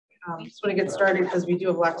Just want to get started because we do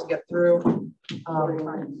have a lot to get through.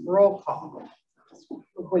 Roll call.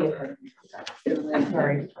 I'm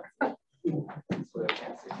sorry.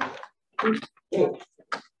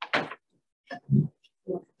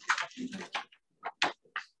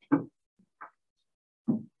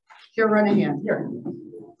 Chair Renahan. Here.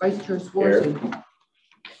 Vice Chair Swarzy.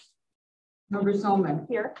 Member Solomon.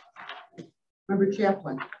 Here. Member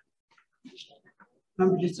Chaplin.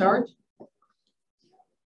 Member Desart.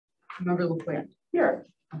 Member LaPlante. Here.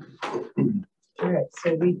 All right,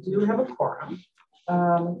 so we do have a quorum.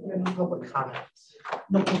 Any public comments?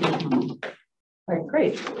 No public comment. All right,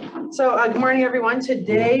 great. So good morning, everyone.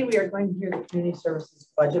 Today we are going to hear the community services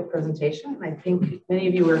budget presentation. I think many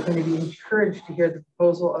of you are going to be encouraged to hear the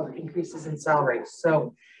proposal of increases in salaries.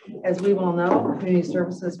 So as we well know, community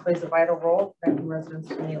services plays a vital role in connecting residents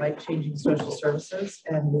to many life-changing social services,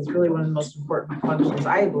 and is really one of the most important functions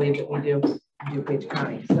I believe that we do in DuPage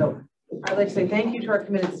County. So I'd like to say thank you to our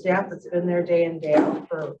committed staff that's been there day in, day out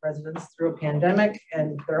for residents through a pandemic,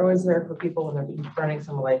 and they're always there for people when they're confronting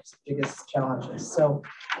some of life's biggest challenges. So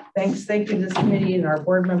thank you to this committee and our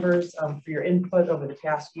board members for your input over the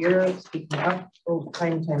past year, speaking up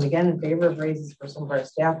time and time again in favor of raises for some of our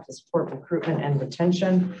staff to support recruitment and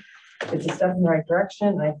retention. It's a step in the right direction,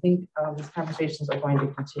 and I think these conversations are going to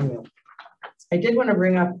continue. I did want to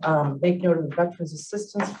bring up, make note of the Veterans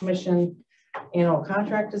Assistance Commission annual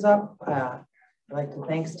contract is up. I'd like to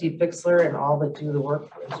thank Steve Bixler and all that do the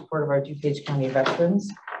work in support of our DuPage County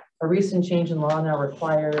veterans. A recent change in law now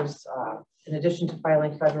requires, in addition to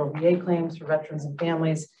filing federal VA claims for veterans and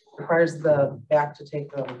families, requires the VAC to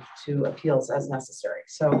take them to appeals as necessary.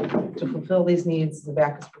 So to fulfill these needs, the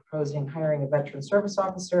VAC is proposing hiring a veteran service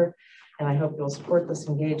officer, and I hope you'll support this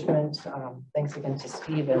engagement. Thanks again to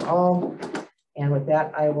Steve and all. And with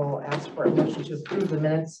that, I will ask for a motion to approve the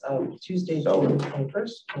minutes of Tuesday, June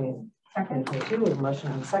 21st, 2022, with a motion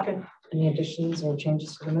and a second. Any additions or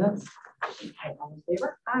changes to the minutes? All in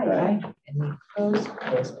favor? Aye. Any opposed?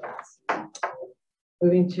 Those pass.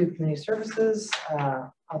 Moving to community services,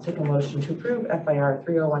 I'll take a motion to approve FIR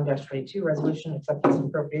 301-22, resolution acceptance and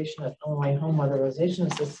appropriation of Illinois Home Weatherization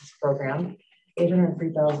Assistance Program,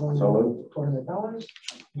 $803,400.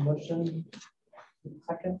 Motion.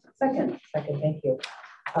 Second, thank you.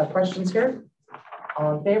 Questions here?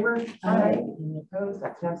 All in favor? Aye. Any opposed?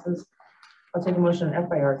 That passes. I'll take a motion on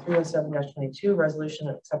FIR 307-22, resolution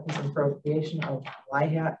of acceptance and appropriation of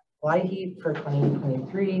LIHEAP for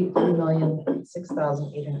 2023,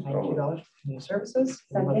 $3,006,892 for community services.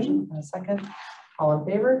 Motion and a second. All in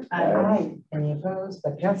favor? Aye. Any opposed?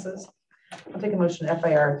 That passes. I'll take a motion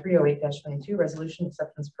FIR 308-22, resolution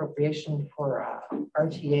acceptance appropriation for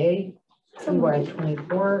RTA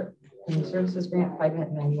CY24 community services grant,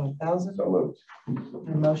 $591,000. So moved.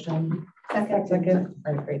 And motion. Second.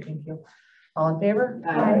 All right, great, thank you. All in favor?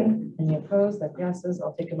 Aye. Any opposed? That passes.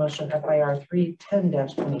 I'll take a motion FIR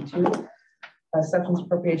 310-22. Acceptance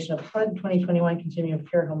appropriation of HUD 2021 Continuum of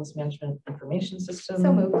Care Homeless Management Information System.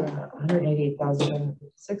 So moved.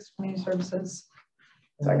 $188,756 community services.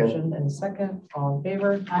 Motion and a second. All in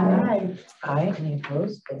favor? Aye. Aye. Any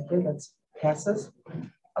opposed? Thank you. That passes.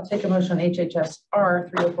 I'll take a motion on HHS R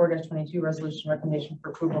 304-22, resolution recommendation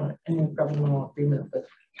for approval of any governmental agreement with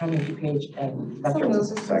County DuPage and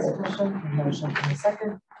Veterans Assistance Commission. Motion in a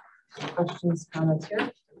second. Questions, comments here?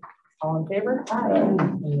 All in favor? Aye.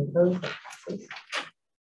 Any opposed?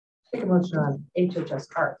 Take a motion on HHS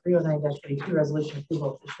R 309-22, resolution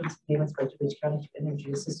approval of issuance payments by DuPage County to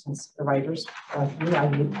energy assistance providers through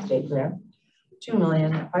IU state grant.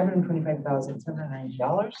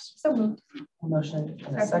 $2,525,790. So moved. A motion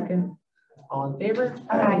and a second. All in favor?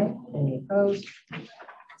 Aye. Any opposed?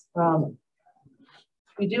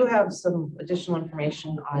 We do have some additional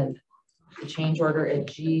information on the change order at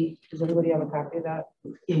G. Does everybody have a copy of that?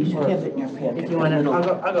 Yeah, you should have it in your packet. If you want to,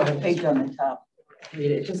 I'll go ahead. Page on the top.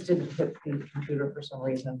 Read it. It just didn't hit the computer for some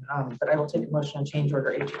reason. But I will take a motion on change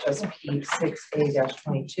order HHSP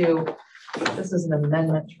 6A-22. This is an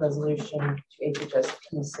amendment to resolution to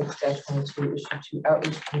HHSP 6-22 issued to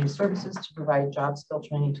Outreach Community Services to provide job skill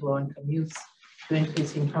training to low-income youths to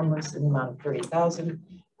increase encumbrance in the amount of $30,000,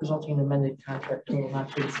 resulting in amended contract total not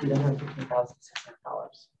to exceed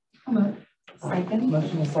 $115,600. Second.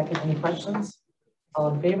 Motion is second. Any questions?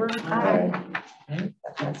 All in favor? Aye. Okay,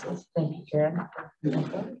 that passes. Thank you, Karen.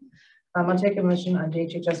 I'll take a motion on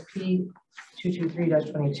HHSP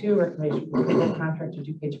 223-22, recommendation for the contract to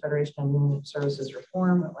DuPage Federation on Human Services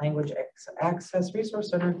Reform, Language Access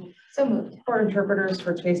Resource Center. So moved. For interpreters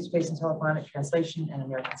for face-to-face and telephonic translation and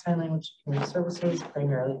American Sign Language community services,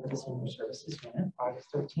 primarily for the Senior Services Unit,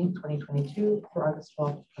 August 13th, 2022 for August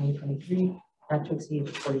 12th, 2023, not to exceed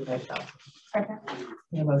 45,000. Second.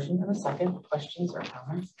 A motion and a second. Questions or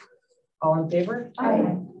comments? All in favor?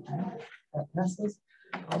 Aye. That passes.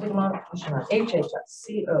 I'll take a motion on HHS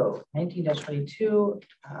CO 19-22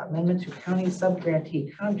 amendment to county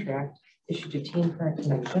subgrantee contract issued to Teen Parent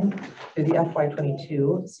Connection through the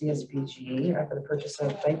FY22 CSBG for the purchase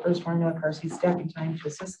of diapers, formula, car seat, staffing time to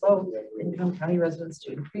assist low-income county residents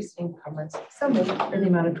to increase encumbrance in the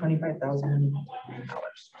amount of $25,000.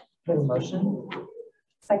 We have a motion.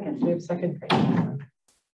 Second. We have a second.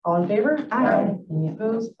 All in favor? Aye. Any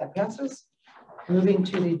opposed? That passes. Moving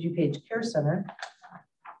to the DuPage Care Center,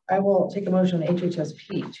 I will take a motion on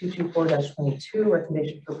HHSP 224-22,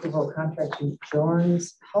 recommendation for approval of contract to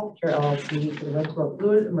Jones Healthcare LLC for the rental of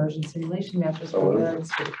fluid immersion simulation mattress for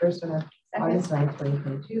beds for the Care Center, August 9,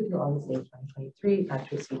 2022 through August 8, 2023, not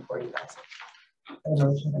to exceed 40,000. A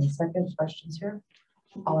motion and a second. Questions here?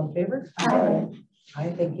 All in favor? Aye.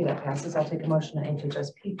 Aye, thank you. That passes. I'll take a motion on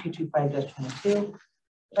HHSP 225-22.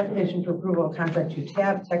 Recommendation for approval of contract to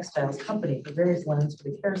Tab Textiles Company for various linens for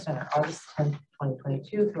the Care Center, August 10th,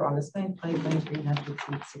 2022 through August 9th, 2023, not to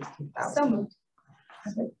exceed 60,000. So moved. A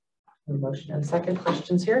motion and a second.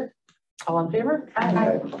 Questions here? All in favor?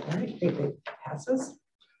 Aye. All right, great. Passes.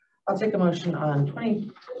 I'll take a motion on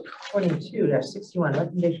 2022-61,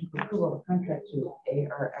 recommendation for approval of contract to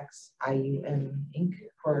ARXIUN Inc.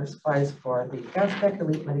 for supplies for the Fastback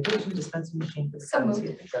Elite Medication Dispensing Machine for the pharmacy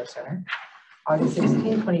at the Care Center, August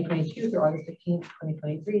 16, 2022 through August 15,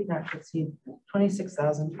 2023, not to exceed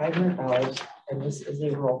 $26,500, and this is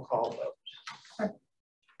a roll call vote.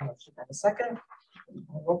 Motion and a second.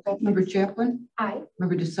 Roll call. Member Chaplin. Aye.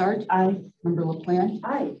 Member Desart. Aye. Member LaPlante.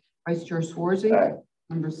 Aye. Vice Chair Swarzy. Aye.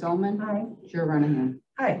 Member Selman. Aye. Chair Renahan.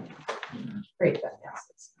 Hi. Great, that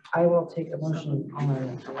passes. I will take a motion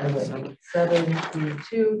on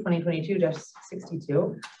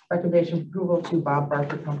 2022-62, recommendation approval to Bob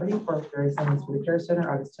Barker Company for various things for the Care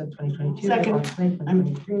Center, August 10, 2022. Second. August 9,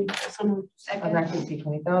 2023. So moved. Second. Not to exceed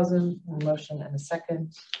 20,000. A motion and a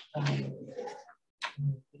second.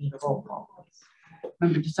 Roll call, please.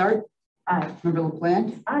 Member Desart. Aye. Member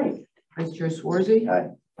LaPlante. Aye. Vice Chair Swarzy. Aye.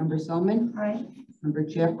 Member Selman. Aye. Member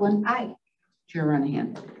Chaplin. Aye. Chair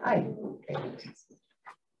Renahan. Aye. Okay.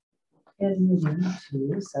 And moving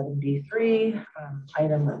to 73,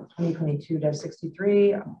 item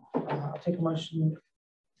 2022-63. I'll take a motion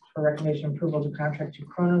for recommendation approval to contract to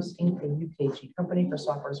Kronos Inc., a UKG company for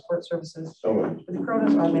software support services So moved. for the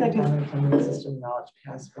Kronos automated monitoring system knowledge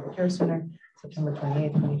pass for the Care Center, September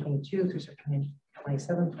 28, 2022 through September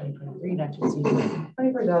 27, 2023, not to exceed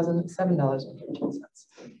 $24,007.13.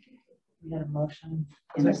 We had a motion.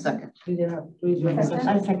 In a second. We did have. We did have a second.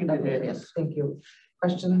 I seconded it. Yes, thank you.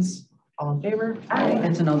 Questions? All in favor? Aye.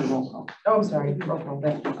 That's another roll call. Oh, I'm sorry. Roll call.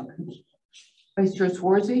 Vice Chair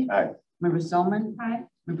Swarzy. Aye. Member Selman. Aye.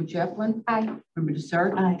 Member Chaplin. Aye. Member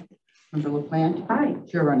Desart. Aye. Member LaPlante. Aye.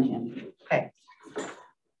 Chair Renahan. Okay.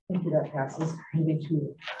 Thank you. That passes. Moving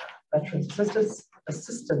to Veterans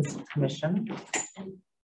Assistance Commission.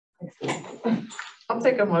 I'll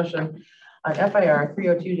take a motion on FIR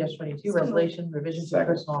 302-22 resolution revision to Second.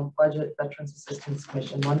 personal budget Veterans Assistance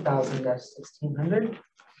Commission 1000-1600.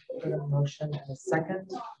 We have a motion and a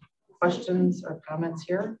second. Questions or comments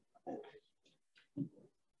here?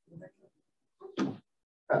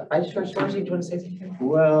 Vice Chair Swarzy, do you want to say something?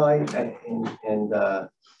 Well, I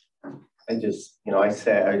just, I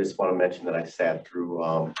just want to mention that I sat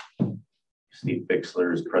through Steve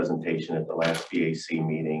Bixler's presentation at the last BAC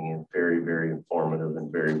meeting, and very, very informative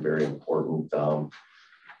and very, very important.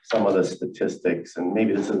 Some of the statistics, and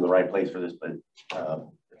maybe this isn't the right place for this, but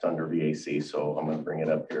it's under VAC, so I'm going to bring it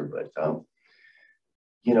up here. But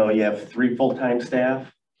you have 3 full-time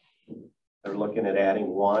staff. They're looking at adding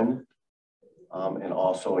 1. And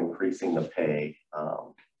also increasing the pay.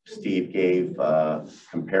 Steve gave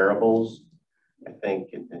comparables, I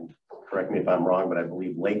think, and correct me if I'm wrong, but I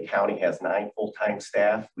believe Lake County has 9 full-time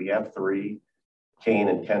staff. We have 3. Kane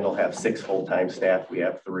and Kendall have 6 full-time staff. We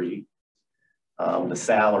have 3. The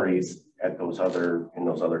salaries at those other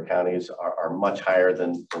counties are much higher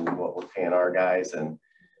than what we're paying our guys, and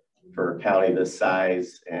for a county this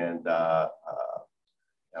size, and I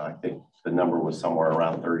think the number was somewhere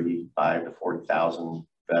around 35 to 40,000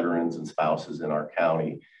 veterans and spouses in our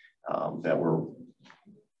county that we're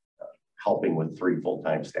helping with 3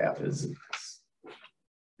 full-time staff is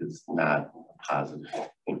not positive.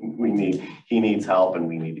 He needs help, and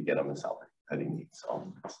we need to get him his help that he needs.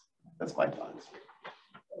 So that's my thoughts.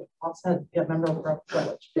 Yeah, member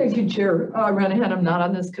Rutledge. Thank you, Chair Renahan. I'm not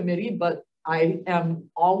on this committee, but I am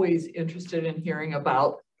always interested in hearing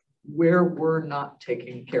about where we're not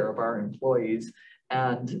taking care of our employees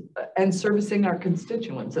and servicing our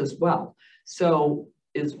constituents as well. So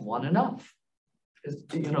is one enough? Is,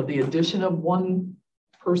 you know, the addition of one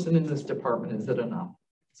person in this department, is it enough?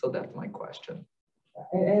 So that's my question.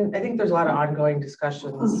 And I think there's a lot of ongoing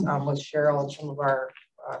discussions with Cheryl and some of our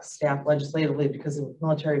staff legislatively, because the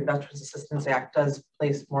Military Veterans Assistance Act does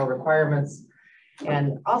place more requirements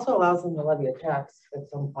and also allows them to levy a tax at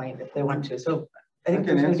some point if they want to. So I think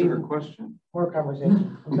can there's answer going to her be question. more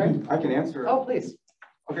conversation. Okay. I can answer it. Oh, please.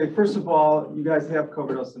 Okay, first of all, you guys have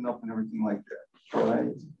covered us enough and everything like that,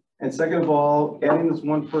 right? And second of all, adding this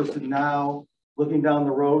one person now, looking down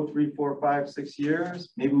the road 3, 4, 5, 6 years,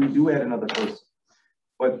 maybe we do add another person.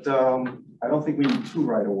 But I don't think we need 2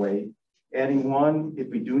 right away. Adding 1, if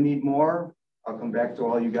we do need more, I'll come back to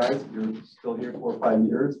all you guys. You're still here 4 or 5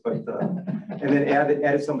 years, but and then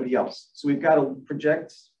add somebody else. So we've got to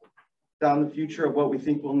project down the future of what we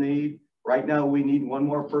think we'll need. Right now, we need 1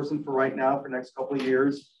 more person for right now for the next couple of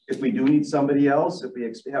years. If we do need somebody else, if we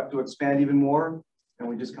have to expand even more, then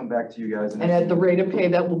we just come back to you guys. And at the rate of pay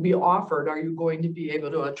that will be offered, are you going to be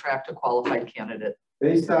able to attract a qualified candidate?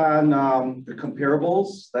 Based on the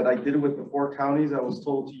comparables that I did with the 4 counties, I was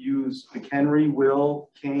told to use McHenry,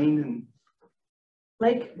 Will, Kane, and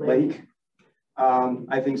Lake.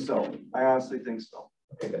 I think so. I honestly think so.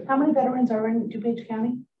 How many veterans are in DuPage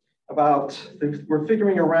County? We're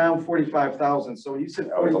figuring around 45,000. So you said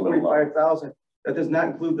 45,000. That does not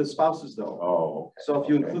include the spouses though. Oh, okay. So if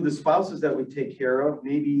you include the spouses that we take care of,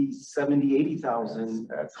 maybe 70, 80,000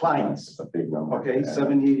 clients. That's a big number. Okay,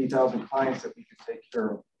 70, 80,000 clients that we could take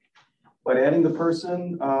care of. But adding the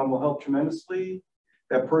person will help tremendously.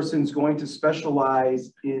 That person's going to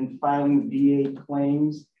specialize in filing VA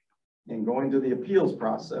claims and going to the appeals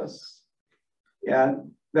process.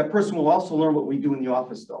 And that person will also learn what we do in the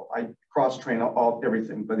office though. I cross-train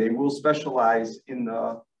everything, but they will specialize in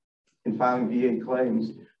filing VA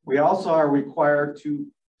claims. We also are required to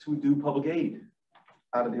do public aid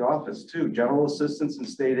out of the office too, general assistance and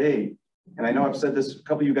state aid. And I know I've said this, a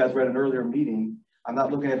couple of you guys read an earlier meeting. I'm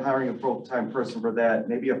not looking at hiring a full-time person for that,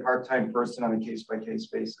 maybe a part-time person on a case-by-case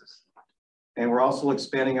basis. And we're also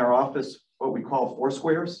expanding our office, what we call 4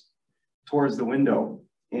 squares, towards the window.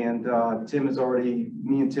 And me and Tim have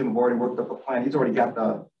already worked up a plan. He's already got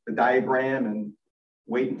the diagram and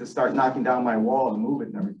waiting to start knocking down my wall and move it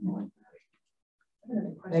and everything like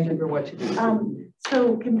that. Thank you for what you do.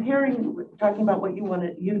 So talking about what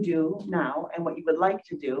you do now and what you would like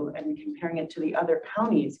to do and comparing it to the other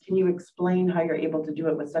counties, can you explain how you're able to do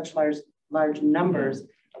it with such large numbers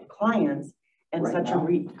of clients and with such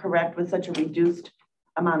a reduced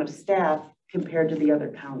amount of staff compared to the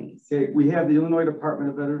other counties? Okay, we have the Illinois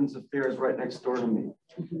Department of Veterans Affairs right next door to me.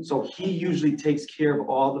 So he usually takes care of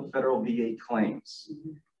all the federal VA claims.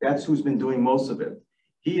 That's who's been doing most of it.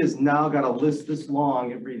 He has now got a list this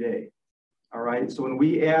long every day. All right, so when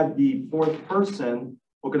we add the 4th person,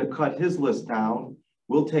 we're going to cut his list down.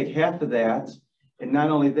 We'll take half of that. And not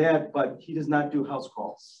only that, but he does not do house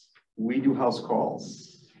calls. We do house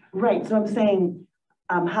calls. Right, so I'm saying,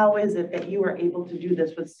 how is it that you are able to do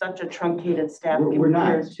this with such a truncated staff? We're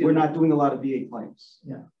not doing a lot of VA claims.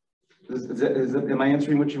 Yeah. Am I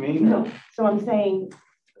answering what you mean? No. So I'm saying,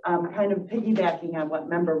 kind of piggybacking on what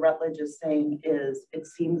Member Rutledge is saying is, it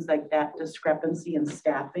seems like that discrepancy in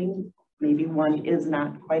staffing, maybe 1 is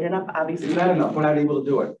not quite enough. Obviously, It's not enough. We're not able to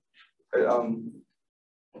do it.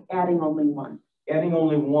 adding only 1. Adding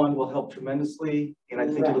only 1 will help tremendously, and I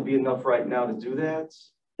think it'll be enough right now to do that.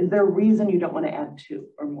 Is there a reason you don't want to add 2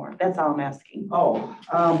 or more? That's all I'm asking. Oh,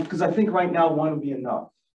 because I think right now 1 would be enough,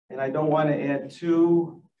 and I don't want to add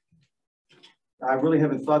 2. I really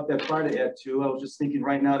haven't thought that far to add 2. I was just thinking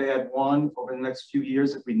right now to add 1 over the next few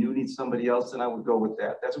years. If we need somebody else, then I would go with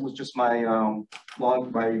that. That was just my long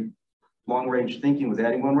range thinking, was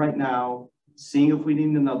adding 1 right now, seeing if we need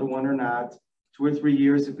another 1 or not. 2 or 3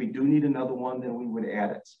 years, if we do need another 1, then we would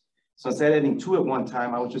add it. So instead of adding 2 at one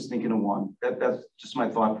time, I was just thinking of 1. That's just my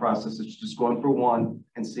thought process. It's just going for 1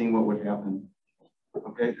 and seeing what would happen.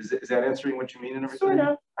 Okay, is that answering what you mean and everything? Sort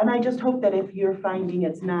of. And I just hope that if you're finding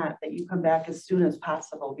it's not, that you come back as soon as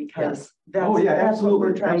possible, because that's what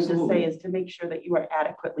we're trying to say, is to make sure that you are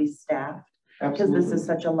adequately staffed. Because this is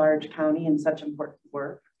such a large county and such important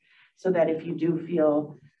work, so that if you do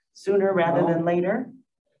feel sooner rather than later.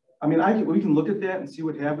 I mean, we can look at that and see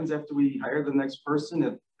what happens after we hire the next person,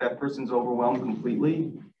 if that person's overwhelmed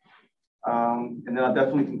completely. And then I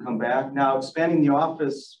definitely can come back. Now, expanding the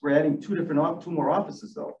office, we're adding 2 more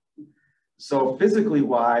offices though. So physically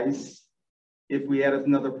wise, if we added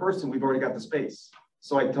another person, we've already got the space.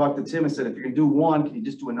 So I talked to Tim and said, if you can do 1, can you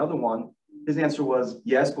just do another 1? His answer was,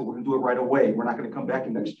 yes, but we're gonna do it right away. We're not gonna come back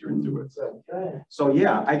in next year and do it. So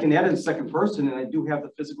yeah, I can add in a second person, and I do have the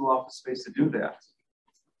physical office space to do that.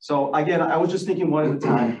 So again, I was just thinking one at a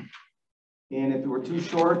time. And if it were too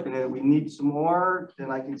short and then we need some more,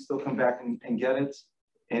 then I can still come back and get it.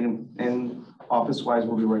 And office-wise,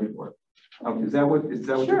 we'll be ready for it. Okay, is that what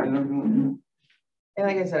Sure. you're doing? And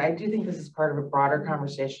like I said, I do think this is part of a broader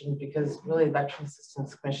conversation because really the Veteran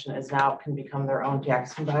Assistance Commission is now can become their own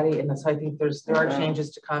taxing body. And so I think there are changes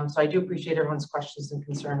to come. So I do appreciate everyone's questions and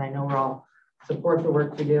concern. I know we're all support the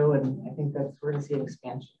work we do. And I think that we're going to see an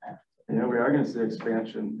expansion there. Yeah, we are going to see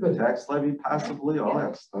expansion. The tax levy, possibly, all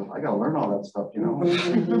that stuff. I got to learn all that stuff, you know.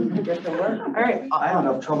 Get to work. All right. I have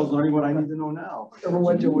enough trouble learning what I need to know now. So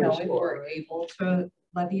what Do do you we know if we're able to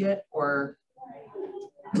levy it, or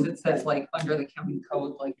because it says like under the county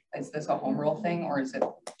code, like is this a home rule thing, or is it,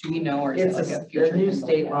 do we know, or is It's it like a future a new thing?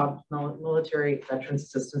 state law, Military Veterans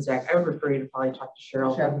Assistance Act. I would refer you to probably talk to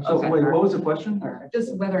Cheryl. Sure. So Okay. wait, what was the question?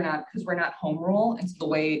 Just whether or not, because we're not home rule, and so the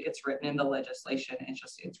way it's written in the legislation,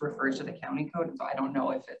 it's referred to the county code. So I don't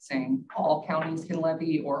know if it's saying all counties can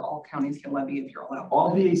levy or all counties can levy if you're allowed.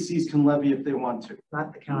 All VACs can levy if they want to.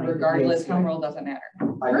 Not the county. the Regardless, VA. home rule doesn't matter.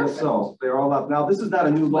 I guess so. They're all up. Now, this is not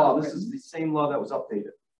a new law. This is the same law that was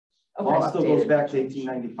updated. Law still goes back to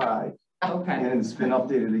 1895, Okay. and it's been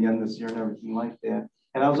updated again this year and everything like that.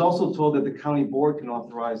 And I was also told that the county board can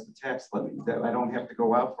authorize the tax levy, that I don't have to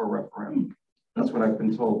go out for a referendum. That's what I've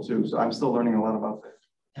been told too. So I'm still learning a lot about that.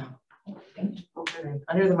 Okay.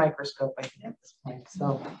 Under the microscope, I think at this point.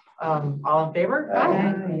 So, all in favor?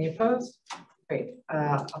 Aye. Any opposed? Great.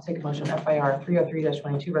 I'll take a motion. FIR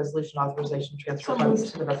 303-22 resolution authorization transfer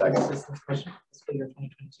funds to the Veteran Assistance Commission fiscal year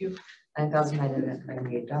 2022,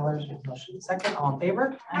 $9,998. Motion second. All in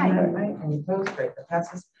favor? Aye. Any opposed? Great. That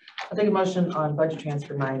passes. I'll take a motion on budget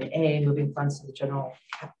transfer 9A, moving funds to the general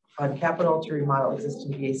fund capital to remodel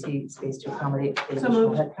existing VAC space to accommodate the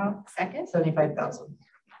additional headcount. Second. 75,000.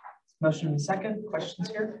 Motion and second. Questions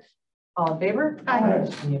here? All in favor? Aye.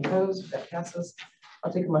 Any opposed? That passes.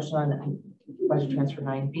 I'll take a motion on budget transfer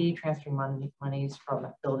 9B, transferring monies from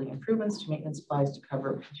building improvements to maintenance supplies to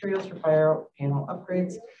cover materials for fire panel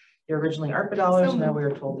upgrades. They're originally ARPA dollars, and now we were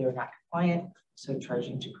told they were not compliant, so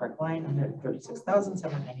charging to correct line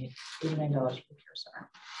 $136,789 per care center.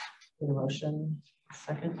 Need a motion?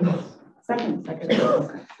 Second. Second.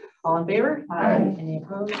 All in favor? Aye. Any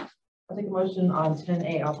opposed? I'll take a motion on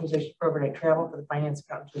 10A, authorization for overnight travel for the finance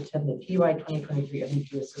accountant to attend the PY 2023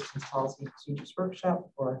 MEP Assistance Policy and Procedures Workshop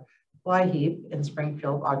for Fly Heap in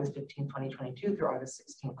Springfield, August 15, 2022 through August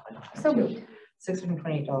 16, 2022.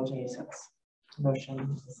 $628.80.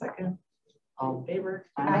 Motion second. All in favor?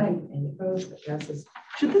 Aye. Any opposed? That passes.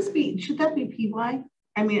 Should that be PY?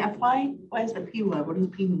 I mean, FY? Why is it PY? What does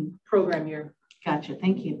P mean? Program year. Gotcha,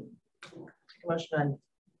 thank you. Take a motion on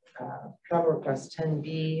travel request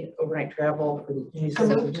 10B, overnight travel for the community So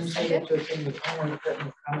service moved. administrator to attend the Illinois Department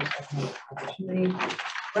of Commerce Economic Opportunity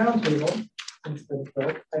Roundtable since the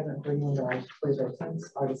book, $531.45,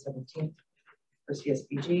 August 17th for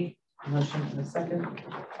CSBG. A motion and a second.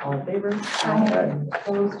 All in favor? Any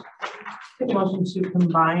opposed? Take a motion to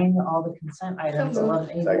combine all the consent items,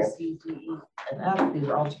 11A, B, C, D, E, and F. These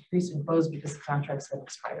are all to increase and close because the contracts have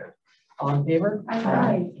expired. All in favor?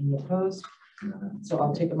 Aye. Any opposed? So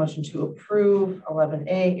I'll take a motion to approve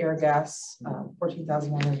 11A, air gas,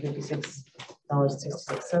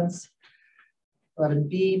 $14,956.66.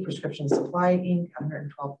 11B, prescription supply Inc.,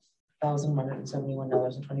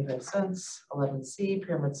 $112,171.25. 11C,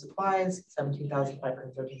 pyramid supplies,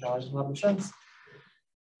 $17,513.11.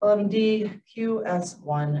 11D,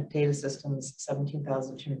 QS1 data systems,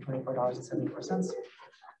 $17,224.74.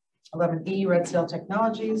 11E, red sail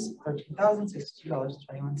technologies,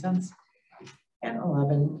 $13,062.21. And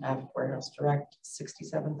 11F, warehouse direct,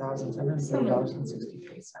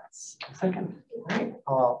 $67,730.63. Second. All right,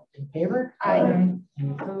 all in favor? Aye. Any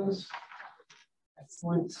opposed?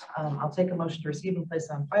 Excellent. I'll take a motion to receive and place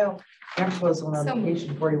on file grant proposal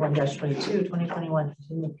notification 41-22, 2021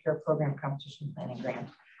 continuing care program competition planning grant.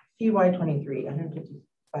 PY23,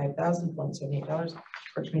 $155,078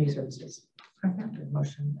 for community services.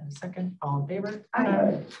 Motion and a second. All in favor?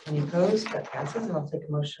 Aye. Any opposed? That passes. And I'll take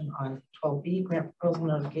a motion on 12B, grant proposal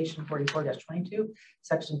notification 44-22,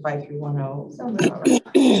 section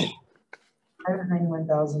 5310.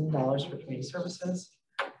 $591,000 for community services.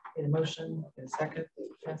 Need a motion, get a second.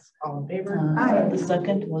 Yes, all in favor? Aye. The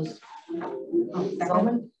second was.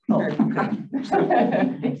 Solomon? Oh,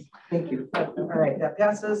 thank you. All right, that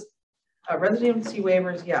passes. Residency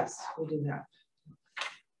waivers, yes, we'll do that.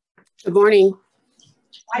 Good morning.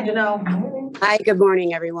 Hi, Janelle. Hi, good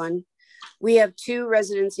morning, everyone. We have 2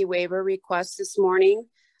 residency waiver requests this morning.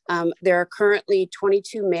 There are currently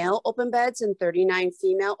 22 male open beds and 39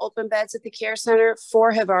 female open beds at the care center.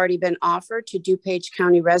 4 have already been offered to DuPage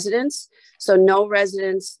County residents. So no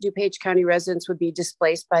residents, DuPage County residents would be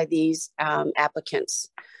displaced by these applicants.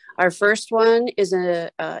 Our first one is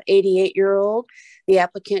a 88-year-old. The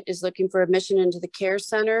applicant is looking for admission into the care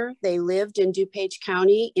center. They lived in DuPage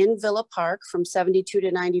County in Villa Park from 72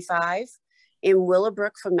 to 95, in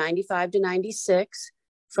Willowbrook from 95 to 96,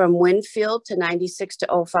 from Winfield to 96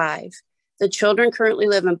 to 05. The children currently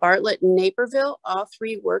live in Bartlett and Naperville. All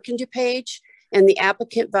 3 work in DuPage, and the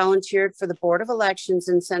applicant volunteered for the Board of Elections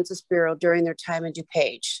and Census Bureau during their time in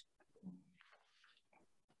DuPage.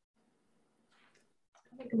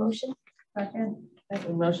 Make a motion. Second.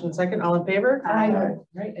 Motion second. All in favor? Aye. All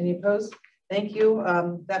right. Any opposed? Thank you.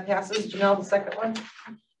 That passes. Janelle, the second one.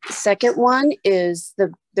 Second one is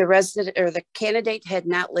the resident or the candidate had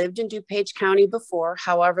not lived in DuPage County before.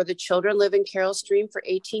 However, the children live in Carroll Stream for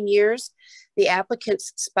 18 years. The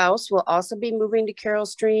applicant's spouse will also be moving to Carroll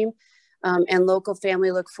Stream, and local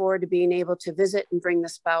family look forward to being able to visit and bring the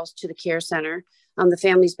spouse to the care center. The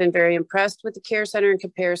family's been very impressed with the care center in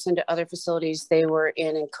comparison to other facilities they were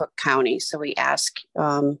in Cook County. So we ask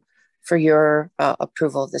for your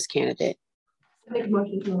approval of this candidate. Make a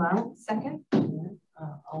motion to allow. Second.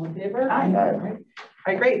 All in favor? Aye. All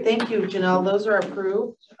right, great. Thank you, Janelle. Those are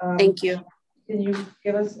approved. Thank you. Can you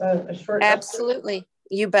give us a short? Absolutely.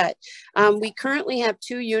 You bet. We currently have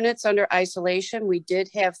 2 units under isolation. We did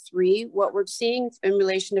have 3. What we're seeing in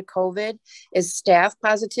relation to COVID is staff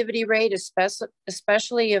positivity rate,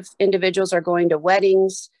 especially if individuals are going to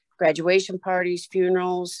weddings, graduation parties,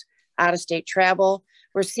 funerals, out-of-state travel.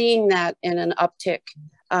 We're seeing that in an uptick.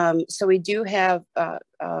 So we do have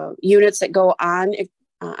units that go on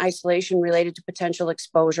isolation related to potential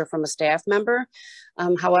exposure from a staff member.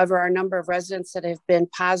 However, our number of residents that have been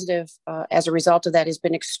positive as a result of that has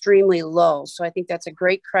been extremely low. So I think that's a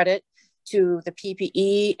great credit to the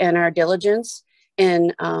PPE and our diligence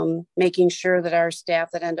in making sure that our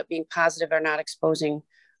staff that end up being positive are not exposing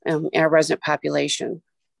our resident population.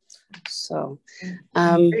 So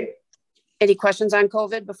any questions on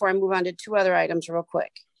COVID before I move on to 2 other items real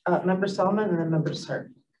quick? Member Solomon and then Member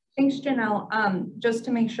Sir. Thanks, Janelle. Just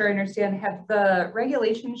to make sure I understand, have the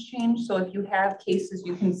regulations changed? So if you have cases,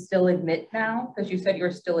 you can still admit now, because you said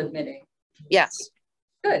you're still admitting. Yes.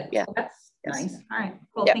 Good. Yeah. That's nice. All right,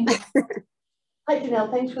 cool. Yeah. Thank you. Hi,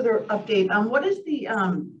 Janelle. Thanks for the update. What is the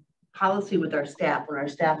policy with our staff when our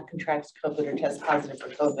staff contracts COVID or tests positive for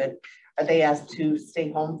COVID? Are they asked to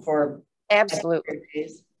stay home for Absolutely.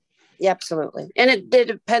 days? Yeah, absolutely. And it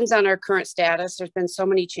depends on our current status. There's been so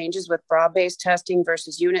many changes with broad-based testing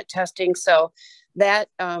versus unit testing. So that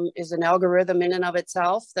is an algorithm in and of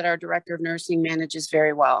itself that our director of nursing manages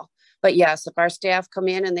very well. But yes, if our staff come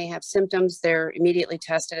in and they have symptoms, they're immediately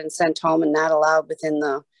tested and sent home and not allowed within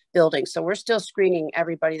the building. So we're still screening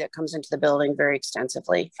everybody that comes into the building very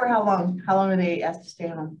extensively. For how long? How long are they asked to stay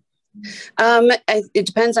home? It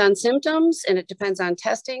depends on symptoms and it depends on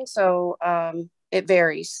testing. So it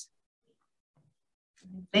varies.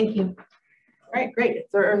 Thank you. All right, great.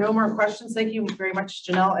 If there are no more questions, thank you very much,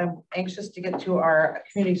 Janelle. I'm anxious to get to our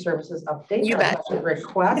community services update. You bet.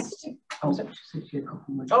 Request. Oh,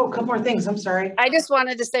 a couple more things. I'm sorry. I just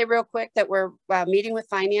wanted to say real quick that we're meeting with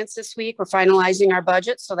finance this week. We're finalizing our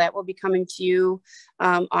budget, so that will be coming to you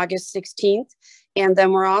August 16th. And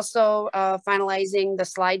then we're also finalizing the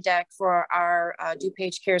slide deck for our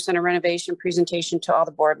DuPage Care Center renovation presentation to all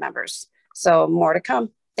the board members. So more to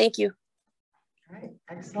come. Thank you. All right,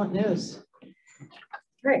 excellent news. All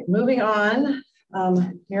right, moving on.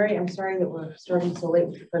 Mary, I'm sorry that we're starting so late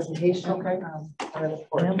with your presentation. Okay.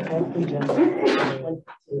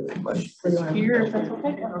 Here, if that's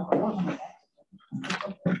okay.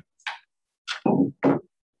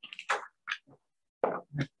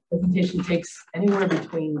 Presentation takes anywhere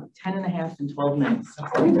between 10 and a half and 12 minutes.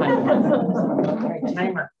 All right,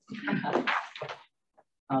 timer.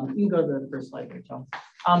 You can go to the first slide here, Tom.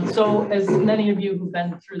 So as many of you who've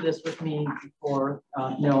been through this with me before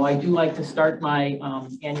know, I do like to start my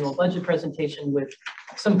annual budget presentation with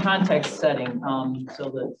some context setting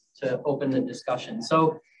to open the discussion.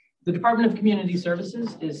 So the Department of Community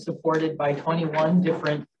Services is supported by 21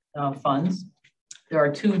 different funds. There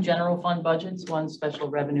are 2 general fund budgets, 1 special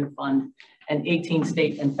revenue fund, and 18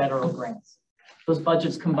 state and federal grants. Those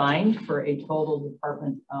budgets combined for a total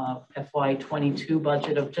department FY22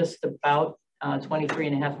 budget of just about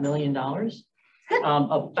 $23.5 million. About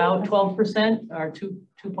 12% or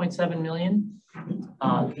 2.7 million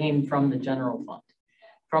came from the general fund.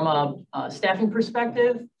 From a staffing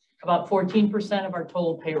perspective, About 14% of our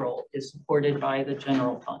total payroll is supported by the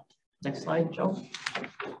general fund. Next slide, Joe.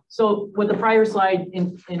 So what the prior slide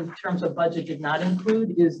in terms of budget did not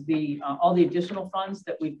include is all the additional funds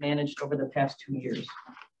that we've managed over the past 2 years.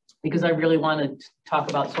 Because I really want to talk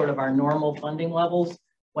about sort of our normal funding levels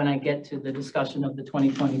when I get to the discussion of the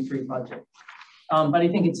 2023 budget. But I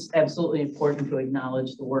think it's absolutely important to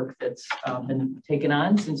acknowledge the work that's been taken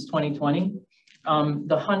on since 2020.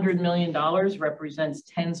 The $100 million represents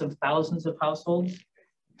tens of thousands of households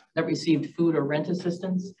that received food or rent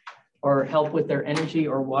assistance or help with their energy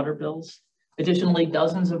or water bills. Additionally,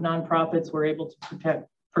 dozens of nonprofits were able to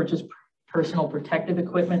purchase personal protective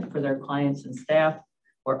equipment for their clients and staff,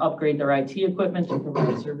 or upgrade their IT equipment to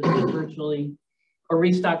provide services virtually, or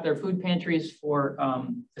restock their food pantries for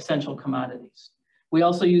essential commodities. We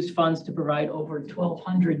also used funds to provide over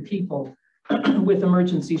 1,200 people with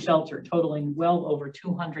emergency shelter, totaling well over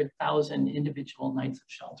 200,000 individual nights of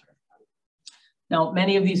shelter. Now,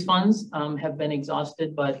 many of these funds have been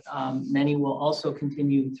exhausted, but many will also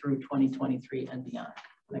continue through 2023 and beyond.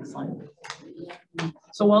 Next slide.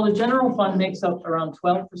 So while the general fund makes up around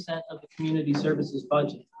 12% of the community services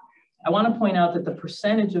budget, I want to point out that the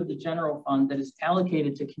percentage of the general fund that is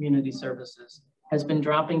allocated to community services has been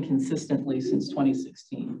dropping consistently since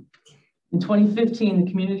 2016. In 2015,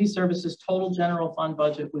 the community services total general fund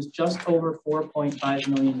budget was just over $4.5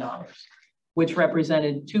 million, which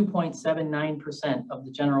represented 2.79% of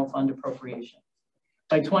the general fund appropriation.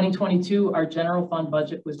 By 2022, our general fund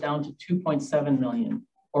budget was down to $2.7 million,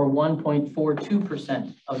 or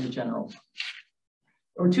 1.42% of the general fund.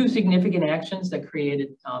 There were two significant actions that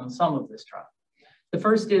created some of this drop. The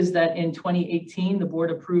first is that in 2018, the board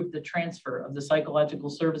approved the transfer of the Psychological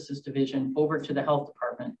Services Division over to the Health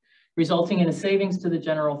Department, resulting in a savings to the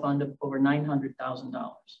general fund of over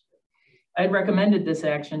 $900,000. I had recommended this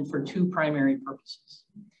action for two primary purposes.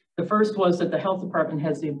 The first was that the Health Department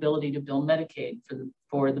has the ability to bill Medicaid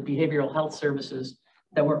for the behavioral health services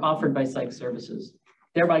that were offered by psych services,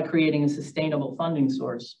 thereby creating a sustainable funding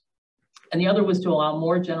source. And the other was to allow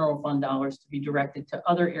more general fund dollars to be directed to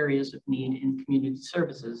other areas of need in community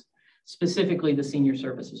services, specifically the senior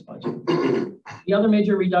services budget. The other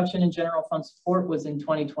major reduction in general fund support was in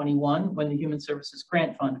 2021, when the Human Services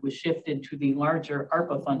Grant Fund was shifted to the larger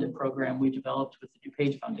ARPA-funded program we developed with the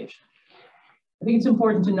DuPage Foundation. I think it's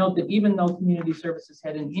important to note that even though community services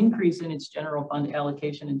had an increase in its general fund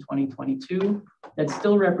allocation in 2022, that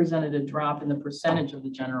still represented a drop in the percentage of the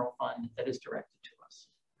general fund that is directed to us.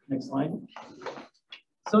 Next slide.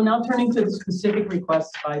 So now turning to the specific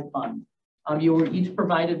requests by fund. You were each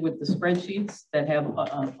provided with the spreadsheets that have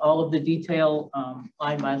all of the detail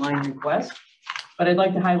line by line requests, but I'd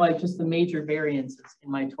like to highlight just the major variances in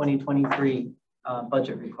my 2023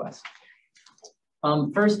 budget request.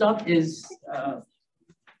 First up is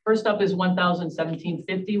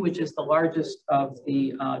 $1,750, which is the largest of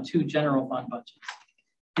the two general fund budgets.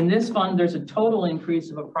 In this fund, there's a total increase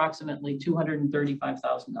of approximately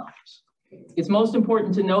 $235,000. It's most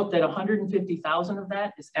important to note that $150,000 of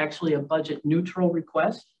that is actually a budget neutral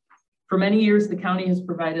request. For many years, the county has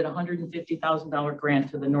provided a $150,000 grant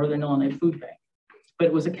to the Northern Illinois Food Bank, but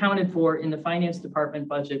it was accounted for in the Finance Department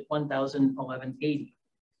budget $1,180.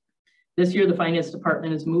 This year, the Finance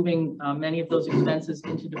Department is moving many of those expenses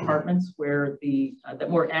into departments where that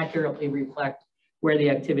more accurately reflect where the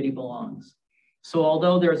activity belongs. So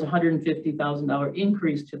although there's a $150,000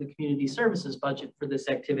 increase to the community services budget for this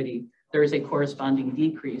activity, there is a corresponding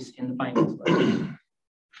decrease in the finance budget.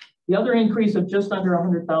 The other increase of just under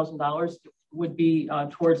 $100,000 would be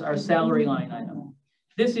towards our salary line item.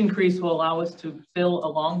 This increase will allow us to fill a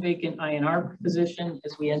long vacant INR position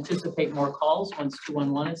as we anticipate more calls once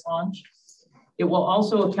 211 is launched. It will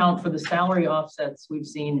also account for the salary offsets we've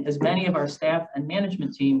seen as many of our staff and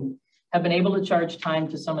management team have been able to charge time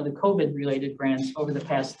to some of the COVID-related grants over the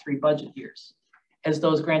past 3 budget years. As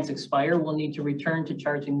those grants expire, we'll need to return to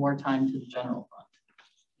charging more time to the general fund.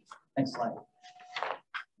 Next slide.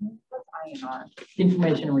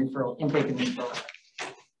 Information and referral, intake and referral.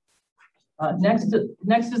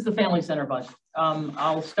 Next is the Family Center budget.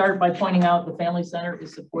 I'll start by pointing out the Family Center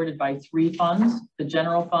is supported by 3 funds: the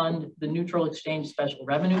General Fund, the Neutral Exchange Special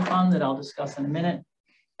Revenue Fund that I'll discuss in a minute,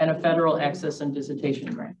 and a Federal Access and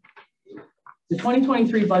Visitation Grant. The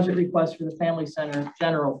 2023 budget request for the Family Center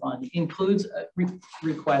General Fund includes a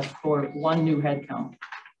request for 1 new headcount.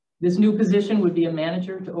 This new position would be a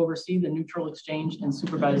manager to oversee the neutral exchange and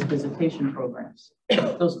supervised visitation programs.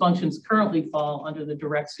 Those functions currently fall under the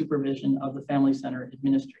direct supervision of the Family Center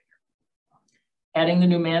administrator. Adding the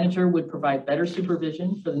new manager would provide better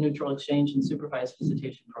supervision for the neutral exchange and supervised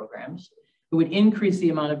visitation programs. It would increase the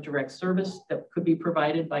amount of direct service that could be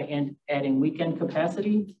provided by adding weekend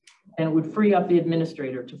capacity, and it would free up the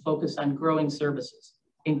administrator to focus on growing services,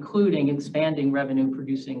 including expanding revenue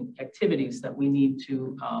producing activities that we need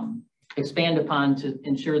to expand upon to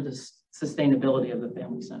ensure the sustainability of the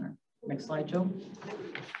Family Center. Next slide, Joe.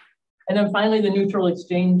 And then finally, the neutral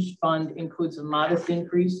exchange fund includes a modest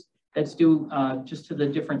increase that's due just to the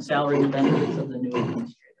different salary and benefits of the new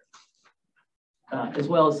administrator, as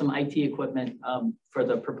well as some IT equipment for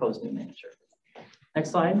the proposed new manager.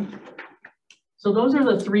 Next slide. So those are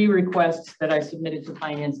the 3 requests that I submitted to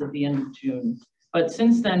finance at the end of June. But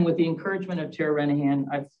since then, with the encouragement of Chair Renahan,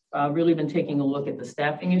 I've really been taking a look at the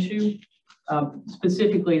staffing issue,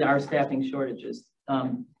 specifically our staffing shortages.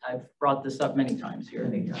 I've brought this up many times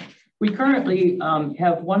here. We currently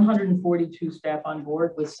have 142 staff on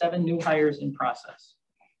board with 7 new hires in process.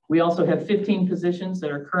 We also have 15 positions that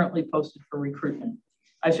are currently posted for recruitment.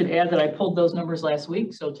 I should add that I pulled those numbers last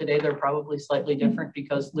week, so today they're probably slightly different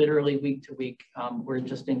because literally week to week, we're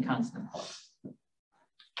just in constant flux.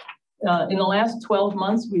 In the last 12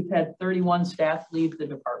 months, we've had 31 staff leave the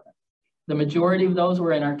department. The majority of those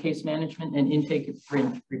were in our case management and intake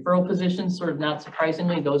referral positions. Sort of not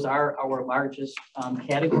surprisingly, those are our largest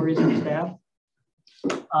categories of staff.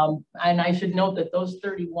 And I should note that those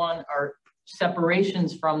 31 are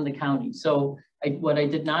separations from the county. So what I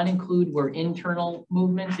did not include were internal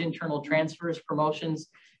movements, internal transfers, promotions.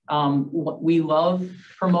 We love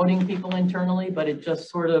promoting people internally, but it just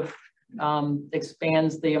sort of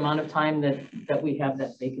expands the amount of time that we have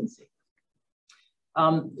that vacancy.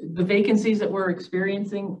 The vacancies that we're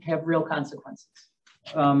experiencing have real consequences.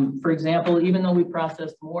 For example, even though we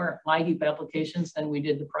processed more LIHEAP applications than we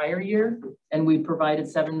did the prior year, and we provided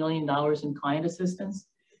 $7 million in client assistance,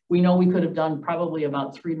 we know we could have done probably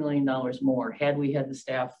about $3 million more had we had the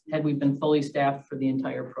staff, had we been fully staffed for the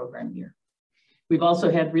entire program year. We've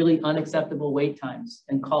also had really unacceptable wait times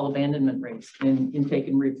and call abandonment rates in intake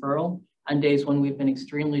and referral on days when we've been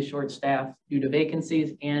extremely short-staffed due to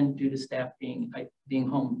vacancies and due to staff being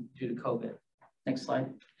home due to COVID. Next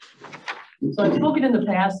slide. So I've spoken in the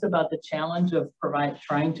past about the challenge of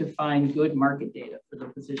trying to find good market data for the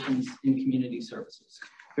positions in community services.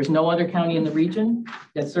 There's no other county in the region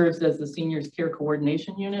that serves as the Seniors Care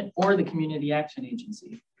Coordination Unit or the Community Action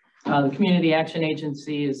Agency. The Community Action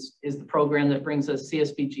Agency is the program that brings us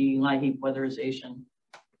CSBG, LIHEAP, weatherization.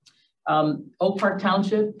 Oak Park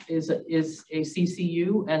Township is a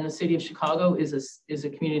CCU, and the City of Chicago is a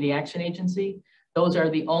Community Action Agency. Those are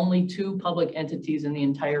the only 2 public entities in the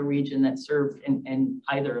entire region that serve in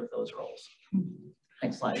either of those roles.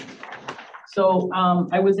 Next slide. So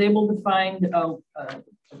I was able to find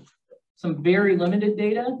some very limited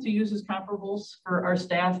data to use as comparables for our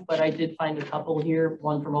staff, but I did find a couple here,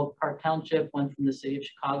 one from Oak Park Township, one from the City of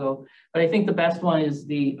Chicago. But I think the best one is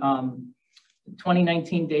the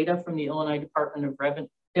 2019 data from the Illinois Department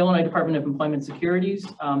of Employment Securities.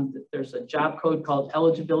 There's a job code called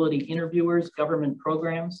Eligibility Interviewers Government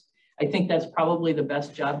Programs. I think that's probably the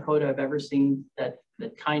best job code I've ever seen that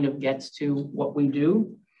kind of gets to what we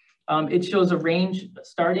do. It shows a range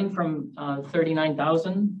starting from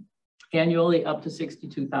 39,000 annually up to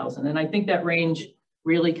 62,000. And I think that range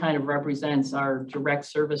really kind of represents our direct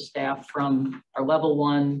service staff from our level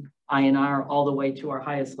 1 INR all the way to our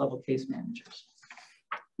highest level case managers.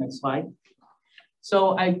 Next slide.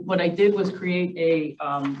 So what I did was create a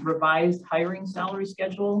revised hiring salary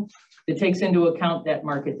schedule that takes into account that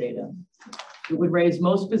market data. It would raise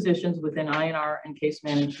most positions within INR and case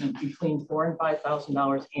management between $4,000 and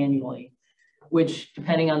 $5,000 annually, which,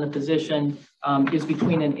 depending on the position, is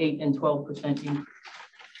between an 8 and 12% increase.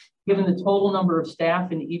 Given the total number of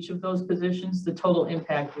staff in each of those positions, the total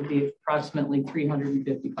impact would be approximately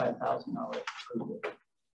 $355,000 per year.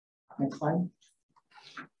 Next slide.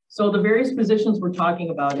 So the various positions we're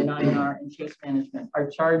talking about in INR and case management are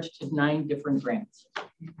charged to 9 different grants,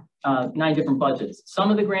 9 different budgets.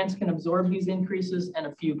 Some of the grants can absorb these increases and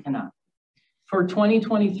a few cannot. For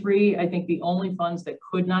 2023, I think the only funds that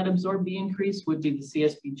could not absorb the increase would be the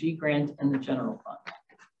CSBG grant and the general fund.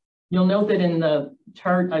 You'll note that in the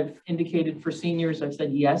chart I've indicated for seniors, I've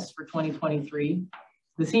said yes for 2023.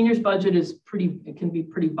 The seniors budget it can be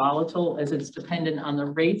pretty volatile as it's dependent on the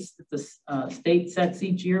rates that the state sets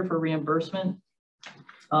each year for reimbursement,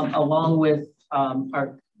 along with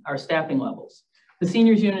our staffing levels. The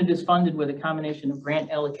seniors unit is funded with a combination of grant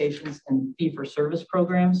allocations and fee-for-service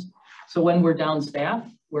programs. So when we're down staff,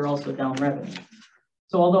 we're also down revenue.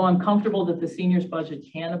 So although I'm comfortable that the seniors budget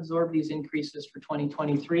can absorb these increases for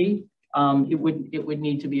 2023, it would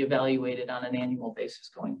need to be evaluated on an annual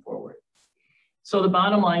basis going forward. So the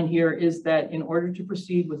bottom line here is that in order to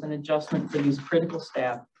proceed with an adjustment for these critical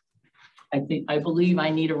staff, I believe I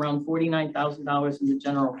need around $49,000 in the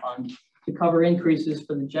general fund to cover increases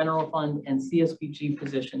for the general fund and CSBG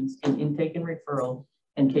positions in intake and referral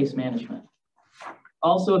and case management.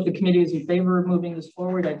 Also, if the committee is in favor of moving this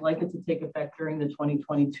forward, I'd like it to take effect during the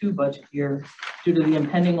 2022 budget year due to the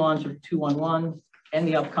impending launch of 211 and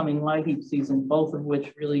the upcoming live heat season, both of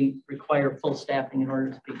which really require full staffing in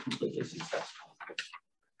order to be completely successful.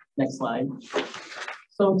 Next slide.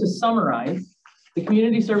 So to summarize, the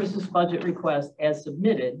community services budget request as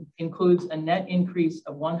submitted includes a net increase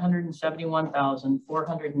of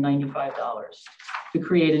 $171,495 to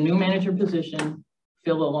create a new manager position,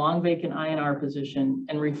 fill a long vacant INR position,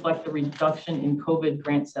 and reflect the reduction in COVID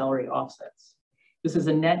grant salary offsets. This is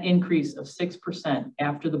a net increase of 6%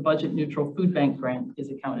 after the budget neutral food bank grant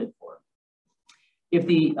is accounted for. If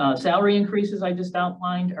the salary increases I just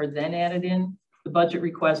outlined are then added in, the budget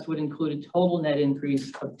request would include a total net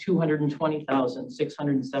increase of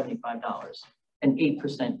 $220,675, an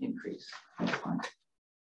 8% increase.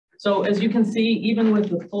 So as you can see, even with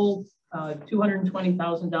the full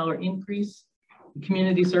 $220,000 increase, the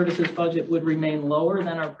community services budget would remain lower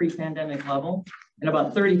than our pre-pandemic level and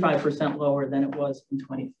about 35% lower than it was in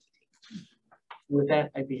 2015. With that,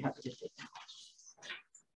 I'd be happy to take it.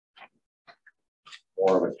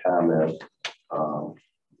 More of a comment.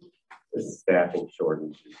 The staffing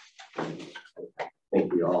shortage. I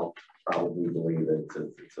think we all probably believe it's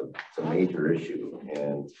a major issue,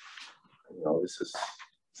 and you know, this is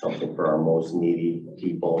something for our most needy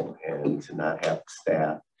people, and to not have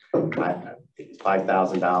staff.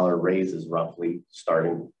 $5,000 raises roughly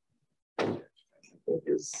starting, I think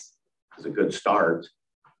is a good start.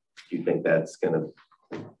 Do you think that's going to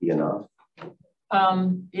be enough?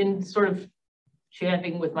 In sort of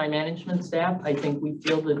chatting with my management staff, I think we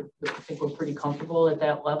feel that I think we're pretty comfortable at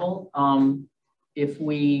that level. If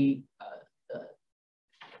we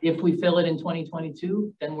fill it in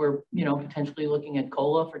 2022, then we're potentially looking at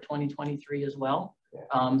COLA for 2023 as well.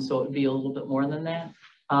 So it would be a little bit more than that.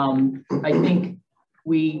 I think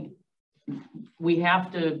we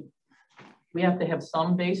have to have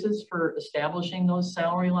some basis for establishing those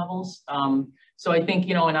salary levels. So I think,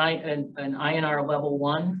 an INR level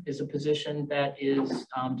 1 is a position that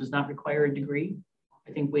does not require a degree.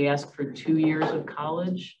 I think we ask for 2 years of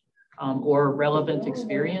college or relevant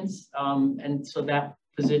experience. And so that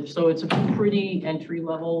position, so it's a pretty entry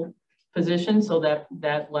level position. So that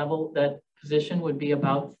position would be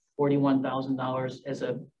about $41,000 as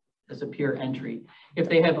a pure entry. If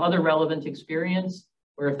they have other relevant experience,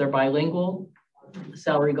 or if they're bilingual, the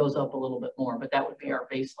salary goes up a little bit more, but that would be our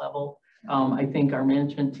base level. I think our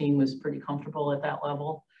management team was pretty comfortable at that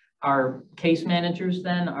level. Our case managers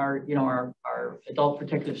then are, our adult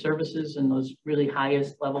protective services and those really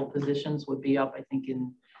highest level positions would be up, I think,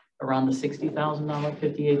 in around the $60,000,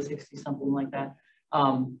 58, 60, something like that.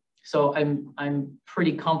 So I'm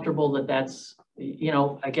pretty comfortable that that's,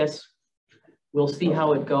 I guess we'll see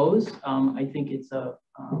how it goes. I think it's a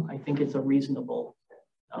reasonable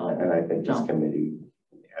and I think this committee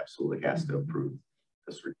absolutely has to approve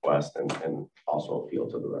this request and also appeal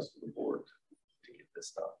to the rest of the board to get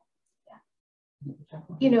this done.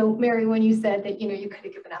 Mary, when you said that, you could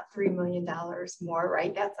have given out $3 million more,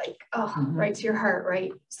 right? That's like, right to your heart,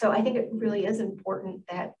 right? So I think it really is important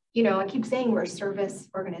that, I keep saying we're a service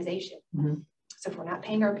organization. So if we're not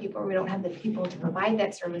paying our people, we don't have the people to provide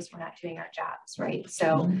that service, we're not doing our jobs, right?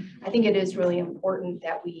 So I think it is really important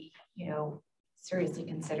that we, seriously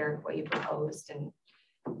consider what you proposed, and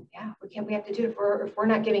yeah, we have to do it if we're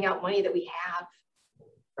not giving out money that we have.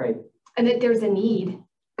 Right. And that there's a need,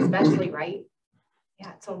 especially, right?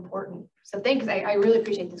 Yeah, it's so important. So thanks. I really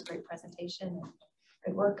appreciate this great presentation.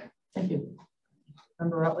 Good work. Thank you.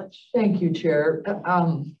 Member Rutledge. Thank you, Chair.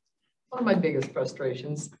 One of my biggest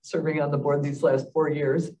frustrations serving on the board these last 4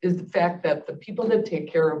 years is the fact that the people that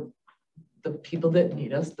take care of the people that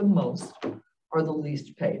need us the most are the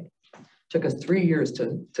least paid. Took us 3 years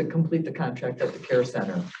to complete the contract at the care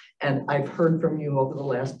center. And I've heard from you over the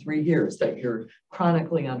last 3 years that you're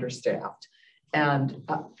chronically understaffed. And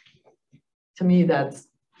to me, that's,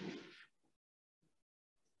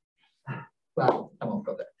 well, I won't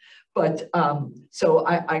go there. But so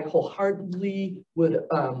I wholeheartedly would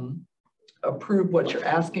approve what you're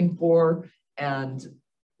asking for and,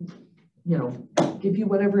 give you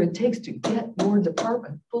whatever it takes to get your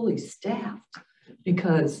department fully staffed,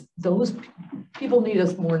 because those people need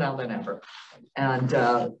us more now than ever. And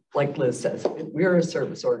like Liz says, we're a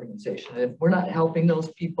service organization. If we're not helping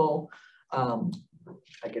those people,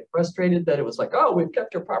 I get frustrated that it was like, oh, we've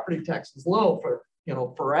kept your property taxes low for,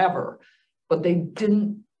 forever. but they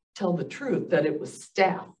didn't tell the truth that it was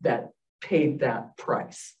staff that paid that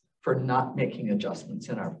price for not making adjustments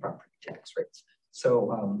in our property tax rates.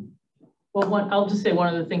 So, well, I'll just say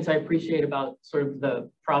one of the things I appreciate about sort of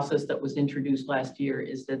the process that was introduced last year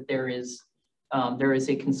is that there is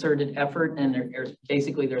a concerted effort, and there's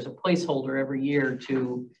a placeholder every year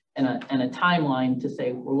to and a timeline to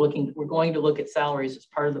say we're going to look at salaries as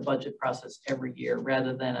part of the budget process every year,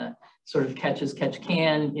 rather than a sort of catch as catch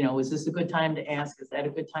can. You know, is this a good time to ask? Is that a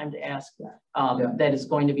good time to ask? That is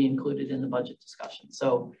going to be included in the budget discussion.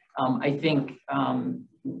 So I think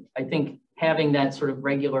having that sort of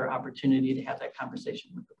regular opportunity to have that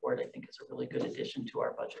conversation with the board, I think, is a really good addition to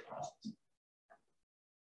our budget process.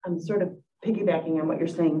 I'm sort of piggybacking on what you're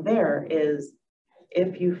saying there is,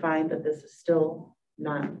 if you find that this is still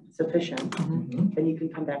not sufficient, then you can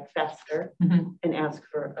come back faster and ask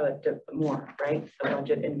for more, right? A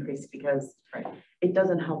budget increase, because it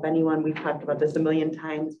doesn't help anyone. We've talked about this a million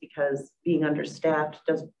times, because being understaffed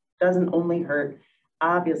doesn't only hurt,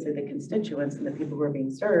 obviously, the constituents and the people who are being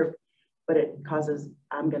served, but it causes,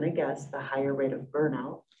 I'm gonna guess, the higher rate of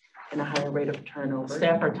burnout and a higher rate of turnover.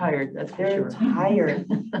 Staff are tired, that's for They're sure. tired.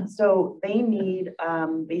 So they need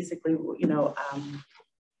basically, you know,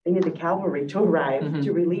 they need the cavalry to arrive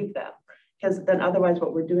to relieve them. Because then otherwise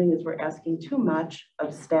what we're doing is we're asking too much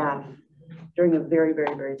of staff during a very,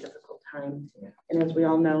 very, very difficult time. And as we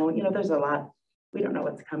all know, you know, there's a lot, we don't know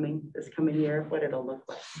what's coming this coming year, what it'll look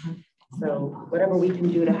like. So whatever we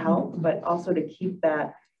can do to help, but also to keep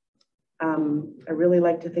that, I really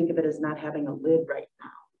like to think of it as not having a lid right now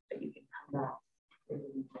that you can come out.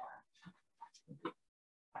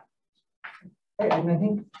 And I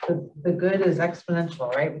think the good is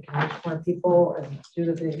exponential, right? We can reach more people and do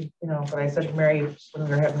the thing, you know, what I said to Mary when we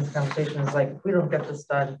were having this conversation is like, if we don't get this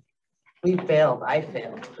done, we failed. I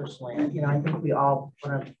failed personally. You know, I think we all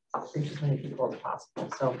want to reach as many people as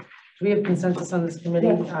possible. So do we have consensus on this committee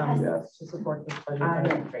to support this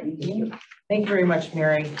budget? Thank you. Thank you very much,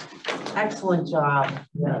 Mary. Excellent job.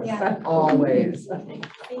 Yes, always. Thank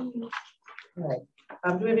you. All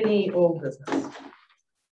right. Do we have any old business?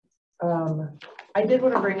 I did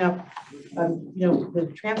want to bring up, you know, the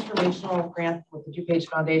transformational grant with the DuPage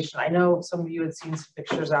Foundation. I know some of you had seen some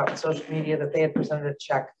pictures out on social media that they had presented a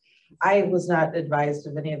check. I was not advised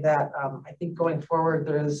of any of that. I think going forward,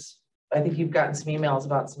 I think you've gotten some emails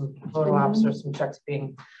about some photo ops or some checks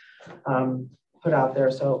being put out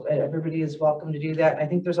there. So everybody is welcome to do that. I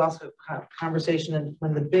think there's also a conversation, and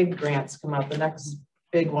when the big grants come out, the next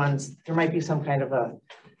big ones, there might be some kind of a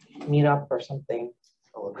meetup or something.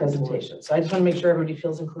 Presentation. So I just want to make sure everybody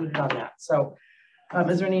feels included on that. So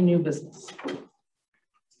is there any new business?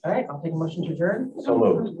 All right, I'll take a motion to adjourn. So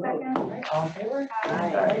moved. All right, all in favor? All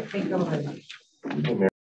right, thank you very much.